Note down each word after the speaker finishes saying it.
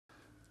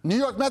New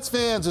York Mets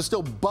fans are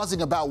still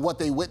buzzing about what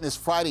they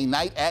witnessed Friday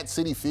night at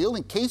Citi Field.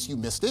 In case you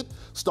missed it,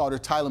 starter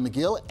Tyler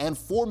McGill and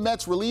 4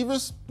 Mets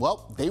relievers,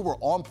 well, they were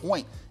on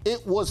point.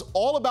 It was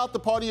all about the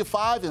party of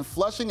 5 in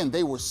Flushing, and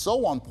they were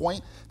so on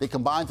point, they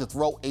combined to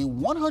throw a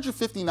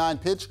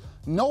 159-pitch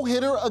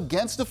no-hitter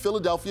against the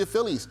Philadelphia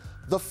Phillies,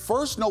 the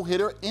first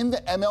no-hitter in the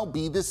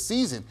MLB this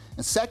season,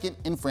 and second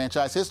in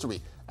franchise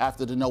history.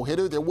 After the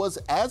no-hitter, there was,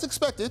 as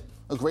expected,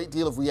 a great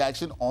deal of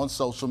reaction on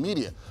social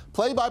media.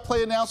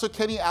 Play-by-play announcer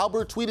Kenny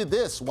Albert tweeted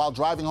this while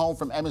driving home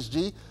from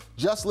MSG.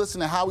 Just listen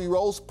to Howie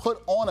Rose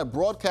put on a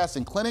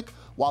broadcasting clinic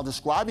while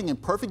describing in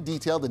perfect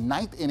detail the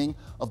 9th inning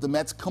of the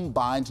Mets'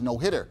 combined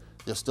no-hitter.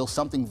 There's still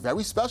something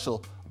very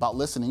special about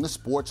listening to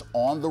sports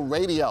on the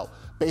radio.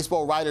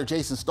 Baseball writer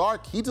Jayson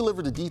he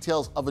delivered the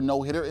details of a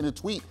no-hitter in a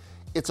tweet.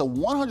 It's a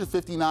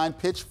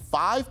 159-pitch,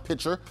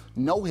 5-pitcher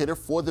no-hitter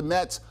for the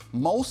Mets.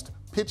 Most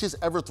pitches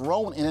ever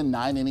thrown in a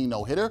 9-inning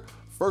no-hitter.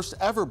 First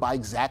ever by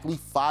exactly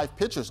 5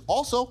 pitchers.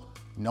 Also,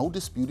 no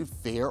disputed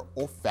fair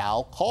or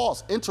foul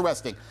calls.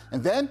 Interesting.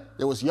 And then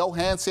there was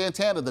Johan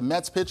Santana, the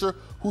Mets pitcher,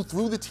 who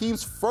threw the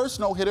team's first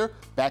no-hitter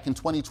back in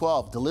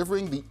 2012,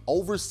 delivering the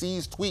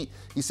overseas tweet.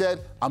 He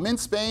said, "I'm in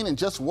Spain and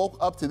just woke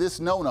up to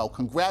this no-no.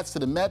 Congrats to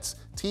the Mets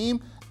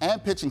team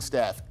and pitching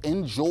staff.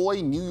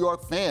 Enjoy, New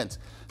York fans."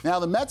 Now,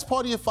 the Mets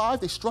party of 5,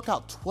 they struck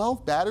out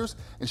 12 batters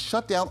and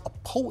shut down a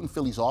potent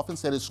Phillies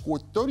offense that had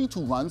scored 32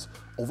 runs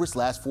over its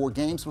last 4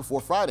 games before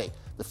Friday.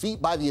 The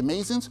feat by the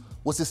Amazons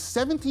was his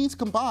 17th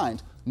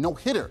combined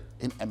no-hitter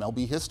in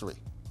MLB history.